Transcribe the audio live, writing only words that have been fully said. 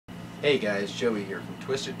Hey guys, Joey here from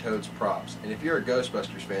Twisted Toads Props, and if you're a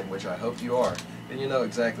Ghostbusters fan, which I hope you are, then you know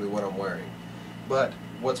exactly what I'm wearing. But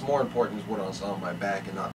what's more important is what's on my back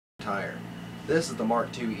and not the tire. This is the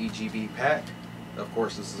Mark II EGB pack. Of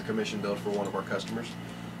course, this is a commission build for one of our customers.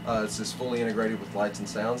 It's just fully integrated with lights and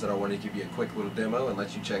sounds, and I wanted to give you a quick little demo and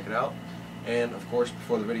let you check it out. And of course,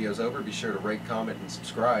 before the video's over, be sure to rate, comment, and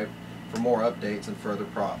subscribe for more updates and further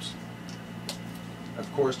props. Of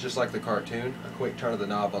course, just like the cartoon, a quick turn of the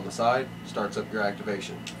knob on the side starts up your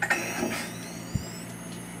activation.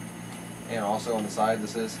 And also on the side,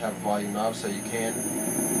 this is have a volume knob, so you can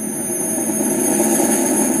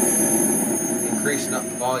increase the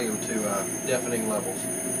volume to deafening levels.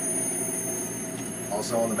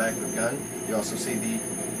 Also on the back of the gun, you also see the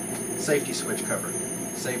safety switch cover.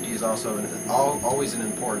 Safety is also always an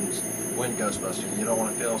importance when Ghostbusters. You don't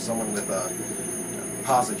want to fill someone with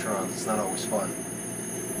positrons. It's not always fun.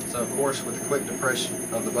 So of course, with a quick depression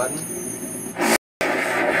of the button,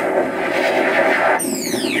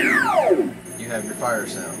 you have your fire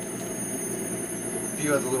sound. A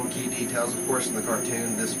few other little key details, of course, in the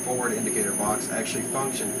cartoon, this forward indicator box actually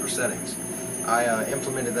functioned for settings. I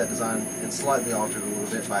implemented that design and slightly altered it a little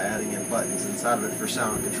bit by adding in buttons inside of it for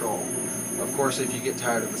sound control. Of course, if you get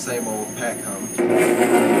tired of the same old pack hum,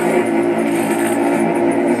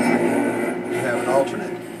 you have an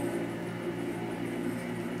alternate.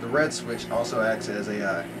 The red switch also acts as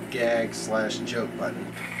a gag/joke button.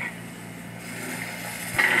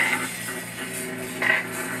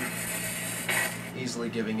 Easily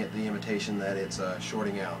giving it the imitation that it's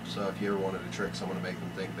shorting out. So if you ever wanted to trick someone to make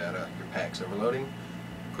them think that your pack's overloading,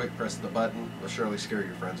 quick press of the button will surely scare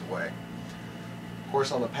your friends away. Of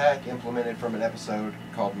course, on the pack, implemented from an episode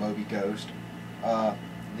called Moby Ghost,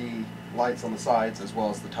 the lights on the sides as well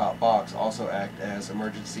as the top box also act as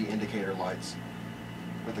emergency indicator lights.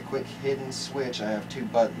 With a quick hidden switch, I have two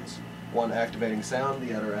buttons, one activating sound,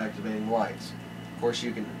 the other activating lights. Of course,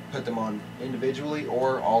 you can put them on individually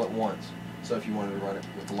or all at once. So if you wanted to run it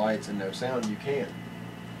with the lights and no sound, you can.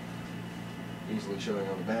 Easily showing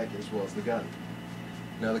on the back as well as the gun.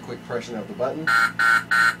 Another quick pressing of the button, you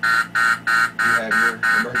have your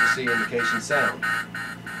emergency indication sound.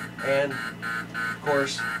 And of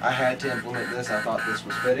course, I had to implement this. I thought this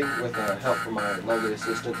was fitting with help from my lovely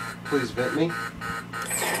assistant, Please Vent Me.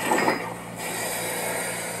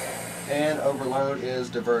 And overload is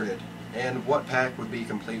diverted. And what pack would be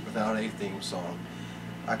complete without a theme song?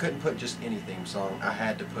 I couldn't put just any theme song. I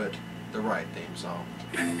had to put the right theme song.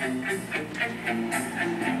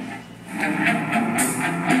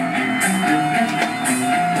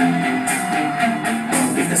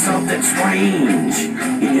 If there's something strange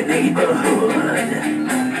in your neighborhood,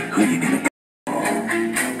 who you gonna call?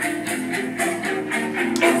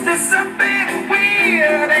 If there's something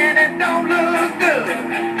weird and it don't look good,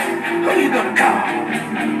 who you gonna call?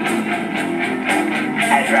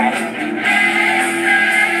 That's right.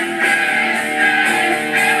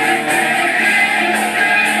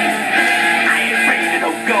 I ain't afraid of no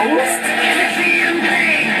ghost.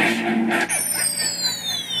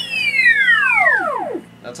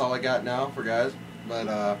 That's all I got now for guys, but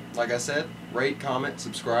like I said, rate, comment,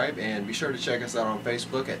 subscribe, and be sure to check us out on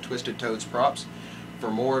Facebook at Twisted Toads Props for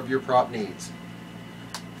more of your prop needs.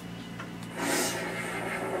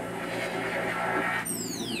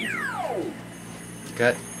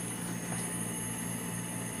 Cut.